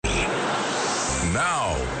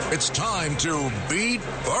Now, it's time to Beat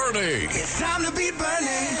Bernie. It's time to beat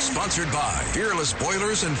Bernie. Sponsored by Peerless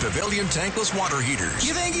Boilers and Pavilion Tankless Water Heaters.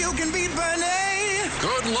 You think you can beat Bernie?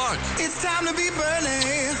 Good luck. It's time to beat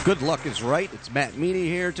Bernie. Good luck is right. It's Matt Meany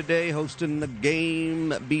here today hosting the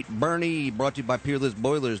game Beat Bernie, brought to you by Peerless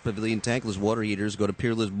Boilers, Pavilion Tankless Water Heaters. Go to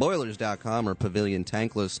peerlessboilers.com or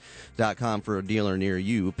paviliontankless.com for a dealer near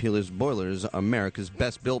you. Peerless Boilers, America's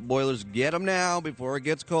best built boilers. Get them now before it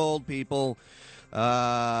gets cold, people.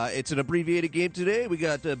 It's an abbreviated game today. We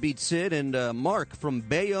got Beat Sid and Mark from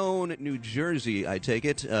Bayonne, New Jersey, I take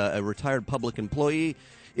it. A retired public employee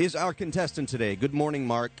is our contestant today. Good morning,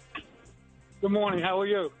 Mark. Good morning. How are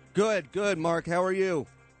you? Good, Mark. How are you?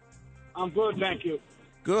 I'm good, thank you.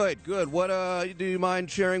 Good. What do you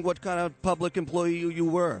mind sharing what kind of public employee you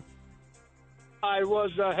were? I was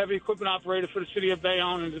a heavy equipment operator for the city of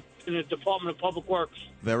Bayonne in the Department of Public Works.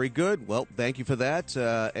 Very good. Well, thank you for that.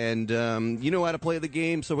 And you know how to play the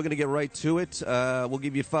game, so we're going to get right to it. We'll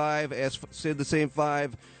give you 5, ask Sid the same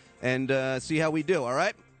 5, and see how we do, all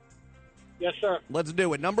right? Yes, sir. Let's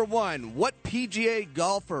do it. Number 1, what PGA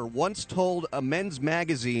golfer once told a men's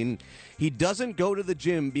magazine he doesn't go to the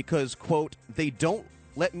gym because, quote, they don't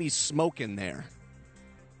let me smoke in there?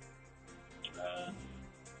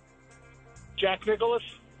 Jack Nicklaus?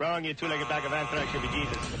 Wrong, you two-legged bag of anthrax should be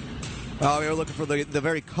Jesus. Oh, we were looking for the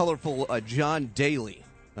very colorful John Daly.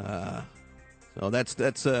 So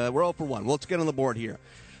that's we're all for 1. Well, let's get on the board here.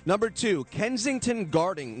 Number 2, Kensington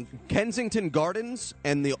Gardens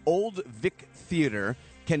and the Old Vic Theater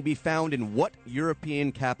can be found in what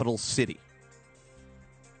European capital city?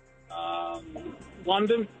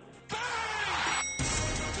 London?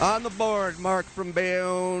 On the board, Mark from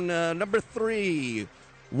Bayonne. Number 3,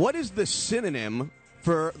 what is the synonym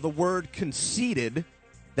for the word conceited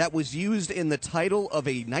that was used in the title of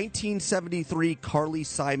a 1973 Carly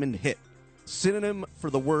Simon hit? Synonym for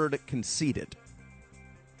the word conceited.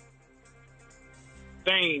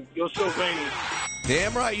 Vain. You're so vain.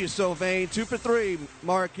 Damn right, you're so vain. 2 for 3,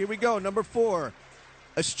 Mark. Here we go. Number 4.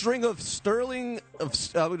 A string of we're just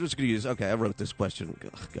going to use, okay, I wrote this question. Oh,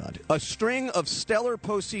 God. A string of stellar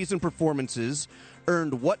postseason performances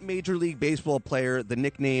earned what Major League Baseball player the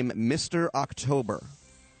nickname Mr. October?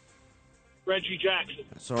 Reggie Jackson.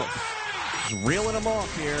 So, just reeling them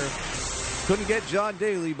off here. Couldn't get John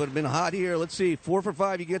Daly, but been hot here. Let's see. 4 for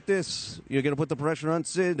 5, you get this. You're going to put the pressure on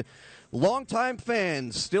Sid. Longtime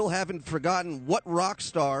fans still haven't forgotten what rock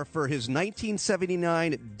star for his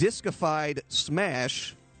 1979 discofied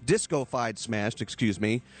smash,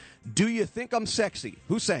 Do You Think I'm Sexy?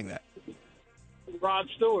 Who sang that? Rod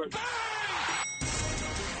Stewart.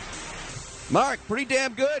 Mark, pretty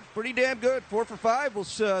damn good. 4 for 5. We'll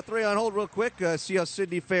throw you on hold real quick. See how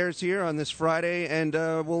Sydney fares here on this Friday, and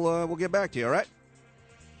we'll get back to you, all right?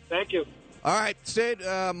 Thank you. All right, Sid,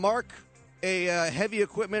 Mark, a heavy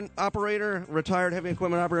equipment operator, retired heavy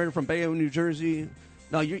equipment operator from Bayonne, New Jersey.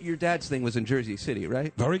 No, your dad's thing was in Jersey City,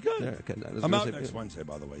 right? Very good. Yeah, okay, I'm out next Wednesday,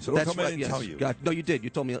 by the way, so don't come in and tell you. No, you did. You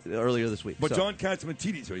told me earlier this week. But John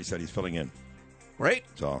Katzmatidis, he said he's filling in. Great.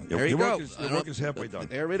 So there you go. Your work is halfway done.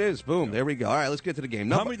 There it is. Boom. Yeah. There we go. All right, let's get to the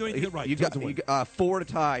game. How many do you get right? You got 4 to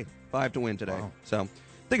tie, 5 to win today. Wow. So I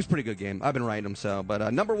think it's a pretty good game. I've been writing them. So,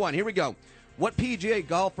 but number 1, here we go. What PGA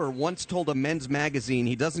golfer once told a men's magazine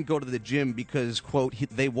he doesn't go to the gym because, quote,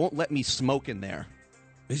 they won't let me smoke in there?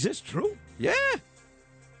 Is this true? Yeah.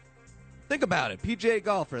 Think about it. PGA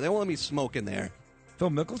golfer, they won't let me smoke in there.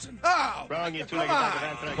 Phil Mickelson? Oh! Wrong, you two-legged bag of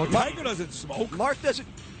anthrax. Well, Tiger doesn't smoke. Mark doesn't.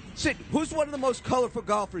 Sid, who's one of the most colorful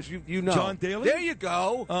golfers you know? John Daly? There you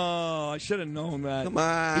go. Oh, I should have known that. Come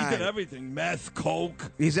on. He did everything. Meth,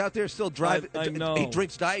 coke. He's out there still driving. I know. He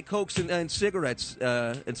drinks Diet Cokes and cigarettes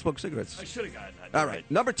and smokes cigarettes. I should have gotten that. All right.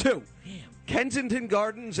 Number 2. Damn. Kensington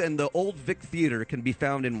Gardens and the Old Vic Theater can be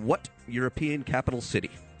found in what European capital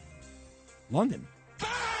city? London.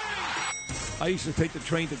 I used to take the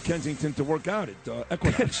train to Kensington to work out at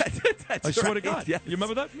Equinox. I swear to God. Yes. You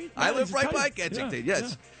remember that? I live right by Kensington, yes. Yeah.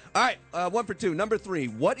 All right, 1 for 2. Number 3,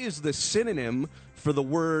 what is the synonym for the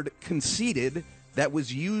word conceited that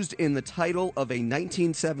was used in the title of a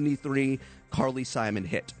 1973 Carly Simon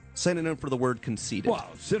hit? Synonym for the word conceited. Well,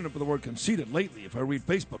 synonym for the word conceited lately, if I read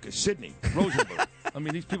Facebook, is Sydney Rosenberg. I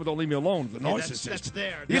mean, these people don't leave me alone. The narcissist. That's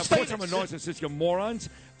there. Yeah, of course I'm a narcissist, you morons.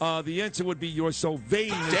 The answer would be you're so vain.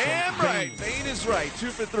 Damn right. Vain is right. 2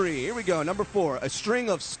 for 3. Here we go. Number 4. A string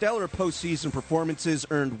of stellar postseason performances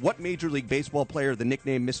earned what Major League Baseball player the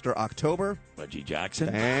nickname Mr. October? Reggie Jackson.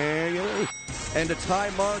 And a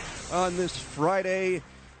tie mark on this Friday.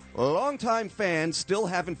 Longtime fans still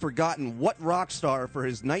haven't forgotten what rock star for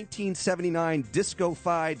his 1979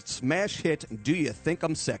 disco-fied smash hit, Do You Think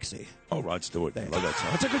I'm Sexy? Oh, Rod Stewart. Love that song.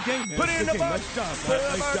 It's a good game, man. Put it in the box. Nice job. Put it in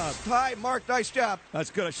the Nice box. job. Hi, Mark. Nice job.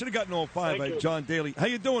 That's good. I should have gotten all five. Thank you. John Daly. How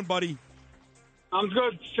you doing, buddy? I'm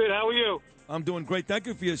good, Sid. How are you? I'm doing great. Thank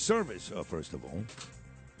you for your service, first of all.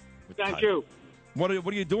 Thank you. What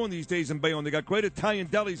are you doing these days in Bayonne? They got great Italian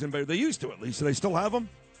delis in Bayonne. They used to, at least. Do they still have them?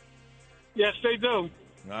 Yes, they do.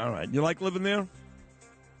 All right. You like living there?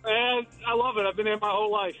 And I love it. I've been there my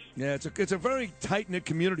whole life. Yeah, it's a very tight-knit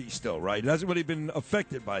community still, right? It hasn't really been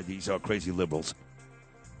affected by these crazy liberals.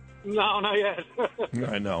 No, not yet.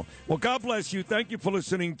 I know. Well, God bless you. Thank you for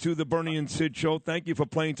listening to the Bernie and Sid Show. Thank you for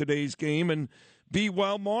playing today's game. And be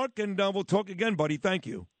well, Mark, and we'll talk again, buddy. Thank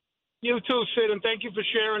you. You too, Sid, and thank you for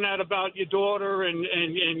sharing that about your daughter and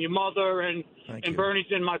your mother, and Bernie's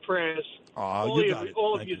in my prayers. Oh, you got it.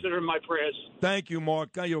 All of you that are in my prayers. Thank you,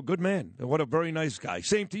 Mark. You're a good man. What a very nice guy.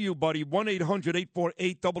 Same to you, buddy.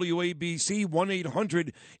 1-800-848-WABC,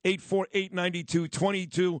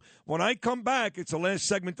 1-800-848-9222. When I come back, it's the last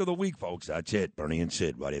segment of the week, folks. That's it. Bernie and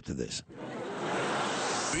Sid right after this.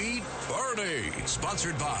 Beat Bernie.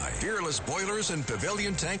 Sponsored by Fearless Boilers and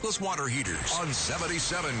Pavilion Tankless Water Heaters on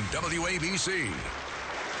 77 WABC.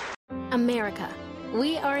 America.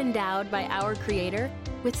 We are endowed by our Creator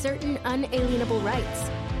with certain unalienable rights: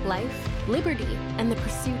 life, liberty, and the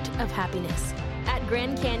pursuit of happiness. At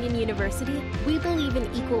Grand Canyon University, we believe in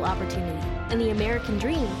equal opportunity, and the American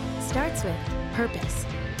dream starts with purpose.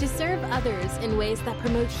 To serve others in ways that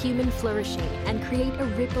promote human flourishing and create a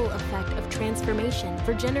ripple effect of transformation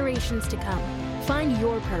for generations to come. Find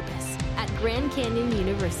your purpose at Grand Canyon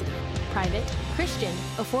University. Private, Christian,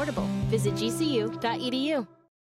 affordable. Visit gcu.edu.